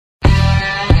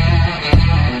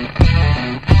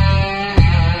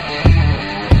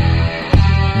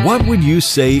What would you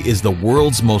say is the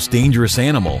world's most dangerous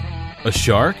animal? A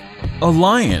shark? A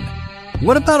lion?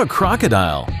 What about a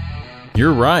crocodile?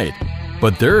 You're right,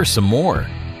 but there are some more.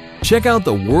 Check out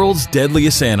the world's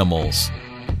deadliest animals.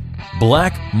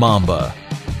 Black mamba.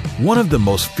 One of the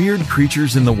most feared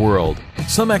creatures in the world.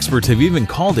 Some experts have even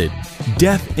called it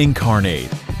death incarnate.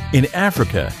 In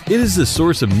Africa, it is the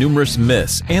source of numerous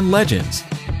myths and legends,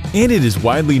 and it is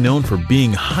widely known for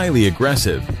being highly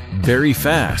aggressive, very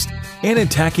fast, and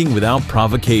attacking without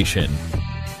provocation.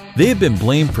 They have been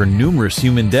blamed for numerous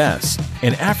human deaths,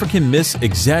 and African myths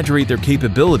exaggerate their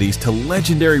capabilities to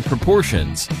legendary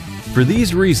proportions. For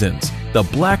these reasons, the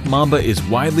black mamba is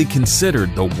widely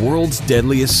considered the world's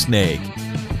deadliest snake.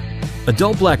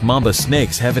 Adult black mamba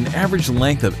snakes have an average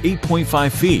length of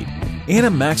 8.5 feet and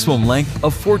a maximum length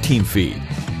of 14 feet.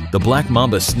 The black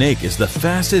mamba snake is the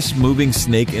fastest moving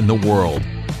snake in the world,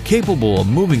 capable of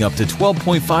moving up to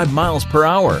 12.5 miles per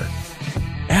hour.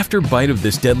 After bite of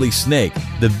this deadly snake,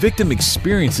 the victim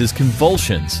experiences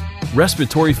convulsions,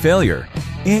 respiratory failure,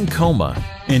 and coma,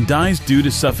 and dies due to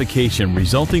suffocation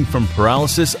resulting from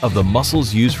paralysis of the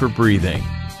muscles used for breathing.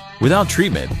 Without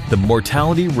treatment, the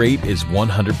mortality rate is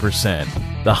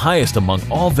 100%, the highest among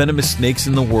all venomous snakes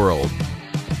in the world.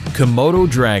 Komodo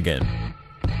dragon.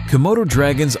 Komodo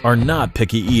dragons are not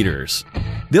picky eaters.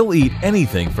 They'll eat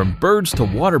anything from birds to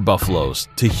water buffaloes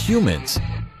to humans.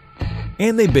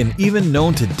 And they've been even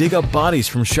known to dig up bodies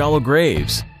from shallow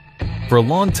graves. For a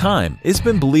long time, it's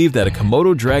been believed that a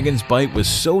Komodo dragon's bite was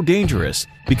so dangerous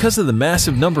because of the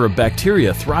massive number of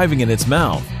bacteria thriving in its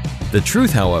mouth. The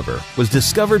truth, however, was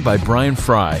discovered by Brian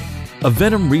Fry, a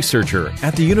venom researcher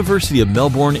at the University of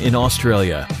Melbourne in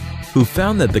Australia, who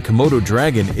found that the Komodo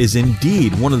dragon is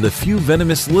indeed one of the few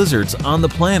venomous lizards on the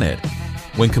planet.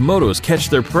 When Komodos catch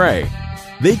their prey,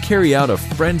 they carry out a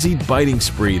frenzied biting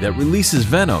spree that releases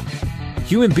venom.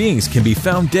 Human beings can be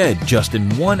found dead just in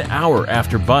 1 hour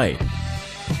after bite.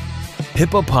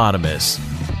 Hippopotamus.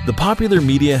 The popular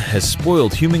media has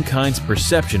spoiled humankind's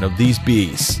perception of these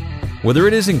beasts. Whether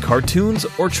it is in cartoons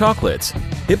or chocolates,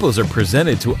 hippos are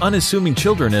presented to unassuming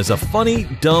children as a funny,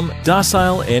 dumb,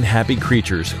 docile, and happy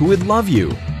creatures who would love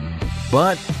you.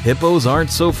 But hippos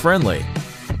aren't so friendly.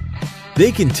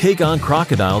 They can take on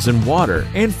crocodiles in water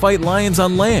and fight lions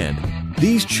on land.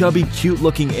 These chubby,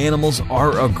 cute-looking animals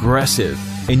are aggressive,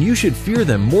 and you should fear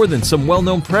them more than some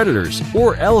well-known predators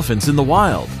or elephants in the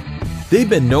wild. They've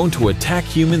been known to attack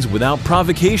humans without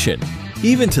provocation,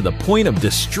 even to the point of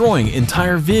destroying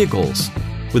entire vehicles.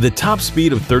 With a top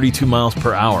speed of 32 miles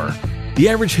per hour, the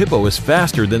average hippo is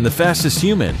faster than the fastest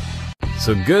human.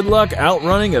 So good luck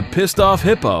outrunning a pissed-off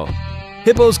hippo.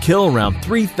 Hippos kill around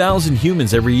 3,000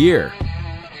 humans every year.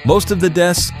 Most of the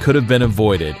deaths could have been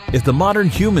avoided if the modern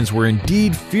humans were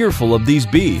indeed fearful of these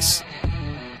beasts.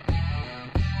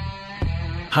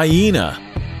 Hyena.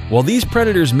 While these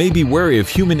predators may be wary of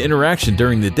human interaction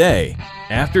during the day,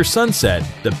 after sunset,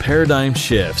 the paradigm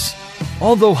shifts.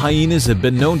 Although hyenas have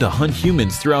been known to hunt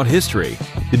humans throughout history,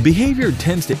 the behavior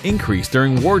tends to increase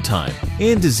during wartime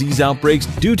and disease outbreaks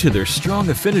due to their strong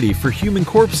affinity for human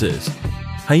corpses.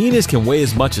 Hyenas can weigh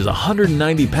as much as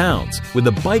 190 pounds, with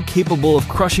a bite capable of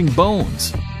crushing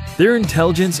bones. Their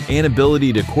intelligence and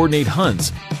ability to coordinate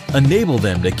hunts enable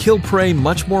them to kill prey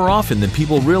much more often than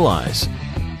people realize.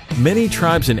 Many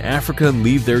tribes in Africa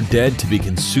leave their dead to be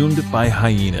consumed by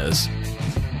hyenas.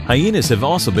 Hyenas have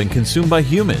also been consumed by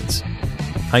humans.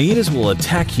 Hyenas will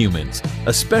attack humans,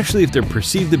 especially if they're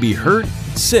perceived to be hurt,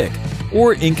 sick,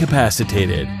 or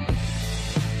incapacitated.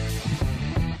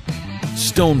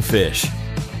 Stonefish.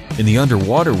 In the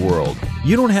underwater world,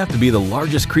 you don't have to be the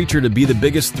largest creature to be the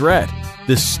biggest threat.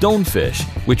 The stonefish,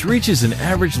 which reaches an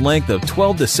average length of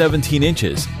 12 to 17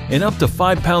 inches and up to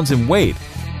 5 pounds in weight,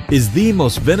 is the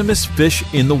most venomous fish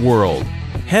in the world,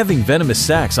 having venomous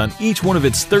sacs on each one of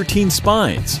its 13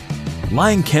 spines.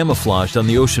 Lying camouflaged on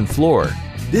the ocean floor,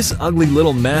 this ugly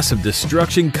little mass of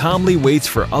destruction calmly waits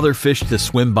for other fish to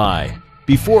swim by,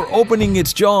 before opening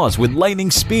its jaws with lightning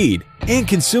speed and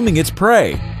consuming its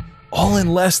prey, all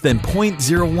in less than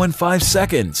 0.015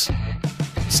 seconds.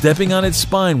 Stepping on its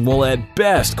spine will at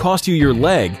best cost you your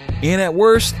leg, and at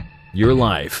worst, your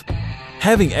life.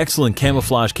 Having excellent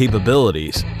camouflage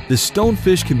capabilities, the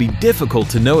stonefish can be difficult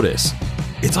to notice.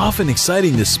 It's often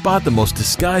exciting to spot the most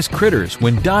disguised critters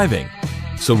when diving,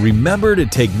 so remember to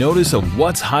take notice of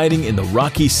what's hiding in the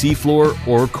rocky seafloor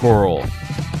or coral.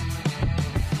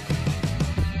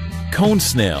 Cone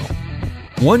snail.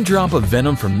 One drop of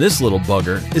venom from this little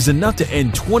bugger is enough to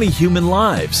end 20 human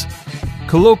lives.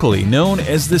 Colloquially known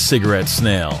as the cigarette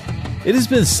snail, it has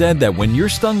been said that when you're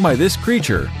stung by this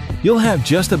creature, you'll have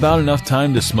just about enough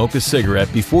time to smoke a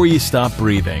cigarette before you stop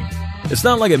breathing. It's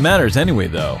not like it matters anyway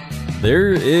though.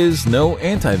 There is no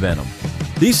anti-venom.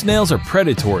 These snails are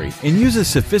predatory and use a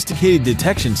sophisticated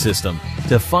detection system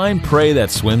to find prey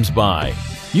that swims by.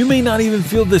 You may not even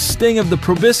feel the sting of the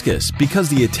proboscis because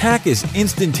the attack is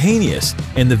instantaneous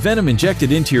and the venom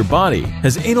injected into your body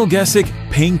has analgesic,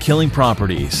 pain-killing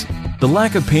properties. The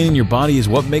lack of pain in your body is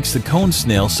what makes the cone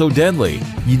snail so deadly.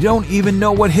 You don't even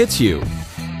know what hits you.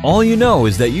 All you know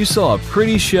is that you saw a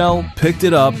pretty shell, picked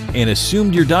it up, and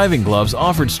assumed your diving gloves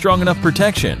offered strong enough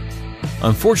protection.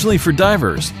 Unfortunately for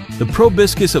divers, the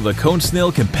proboscis of a cone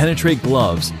snail can penetrate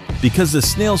gloves because the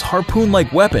snail's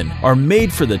harpoon-like weapon are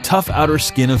made for the tough outer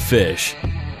skin of fish.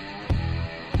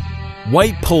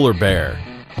 White polar bear.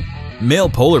 Male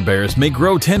polar bears may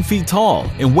grow 10 feet tall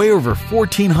and weigh over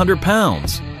 1,400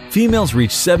 pounds. Females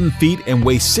reach 7 feet and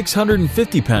weigh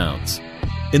 650 pounds.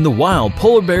 In the wild,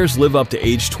 polar bears live up to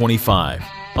age 25.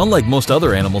 Unlike most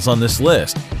other animals on this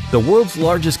list, the world's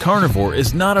largest carnivore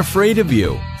is not afraid of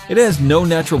you. It has no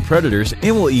natural predators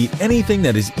and will eat anything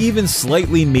that is even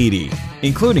slightly meaty,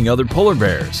 including other polar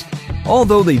bears.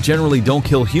 Although they generally don't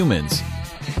kill humans,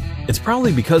 it's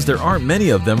probably because there aren't many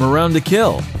of them around to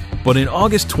kill. But in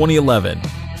August 2011,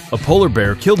 a polar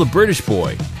bear killed a British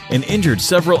boy and injured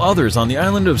several others on the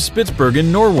island of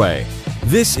Spitsbergen, Norway.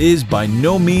 This is by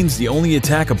no means the only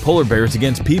attack of polar bears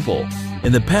against people.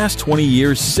 In the past 20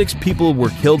 years, 6 people were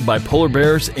killed by polar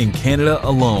bears in Canada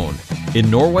alone. In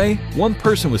Norway, 1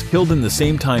 person was killed in the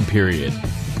same time period.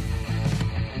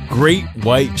 Great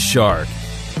white shark.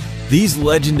 These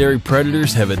legendary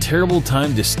predators have a terrible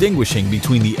time distinguishing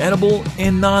between the edible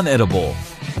and non-edible.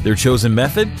 Their chosen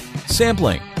method?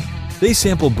 Sampling. They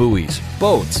sample buoys,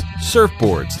 boats,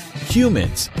 surfboards,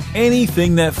 humans,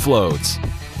 anything that floats.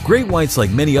 Great whites,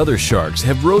 like many other sharks,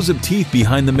 have rows of teeth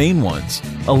behind the main ones,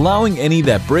 allowing any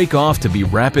that break off to be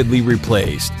rapidly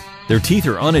replaced. Their teeth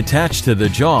are unattached to the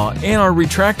jaw and are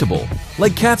retractable,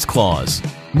 like cat's claws,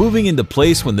 moving into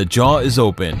place when the jaw is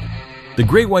open. The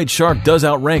great white shark does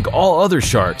outrank all other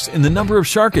sharks in the number of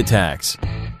shark attacks.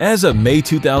 As of May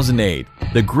 2008,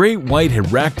 the great white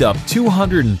had racked up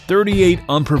 238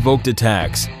 unprovoked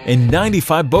attacks and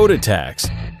 95 boat attacks,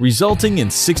 resulting in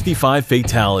 65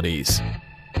 fatalities.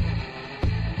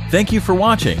 Thank you for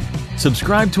watching.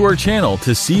 Subscribe to our channel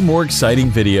to see more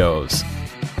exciting videos.